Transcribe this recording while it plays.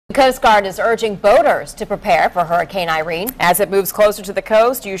The Coast Guard is urging boaters to prepare for Hurricane Irene. As it moves closer to the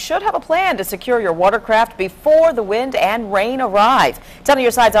coast, you should have a plan to secure your watercraft before the wind and rain arrive. 10 on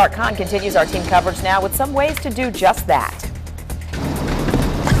your side's Art Kahn continues our team coverage now with some ways to do just that.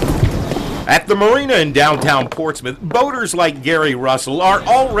 At the marina in downtown Portsmouth, boaters like Gary Russell are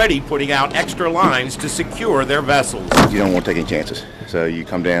already putting out extra lines to secure their vessels. You don't want to take any chances, so you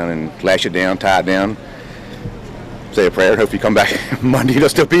come down and lash it down, tie it down, say a prayer, hope you come back Monday, they'll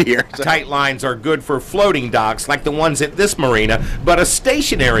still be here. Tight lines are good for floating docks like the ones at this marina, but a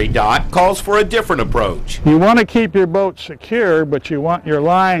stationary dock calls for a different approach. You want to keep your boat secure, but you want your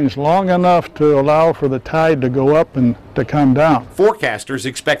lines long enough to allow for the tide to go up and to come down. Forecasters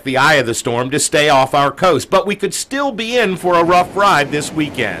expect the eye of the storm to stay off our coast, but we could still be in for a rough ride this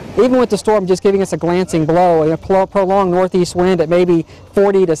weekend. Even with the storm just giving us a glancing blow, a prolonged northeast wind at maybe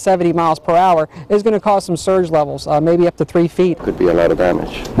 40 to 70 miles per hour is going to cause some surge levels, maybe up to 3 feet. Could be a lot of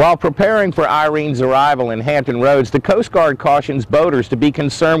damage. While preparing for Irene's arrival in Hampton Roads, the Coast Guard cautions boaters to be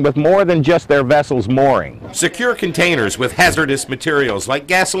concerned with more than just their vessel's mooring. Secure containers with hazardous materials like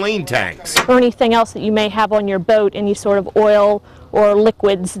gasoline tanks. Or anything else that you may have on your boat, any sort of oil or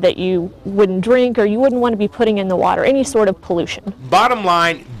liquids that you wouldn't drink or you wouldn't want to be putting in the water, any sort of pollution. Bottom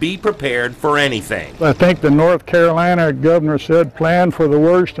line, be prepared for anything. I think the North Carolina governor said plan for the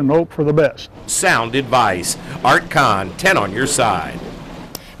worst and hope for the best. Sound advice. Art Kahn, 10 on your side.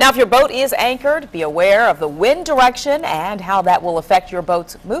 Now, if your boat is anchored, be aware of the wind direction and how that will affect your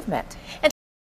boat's movement. And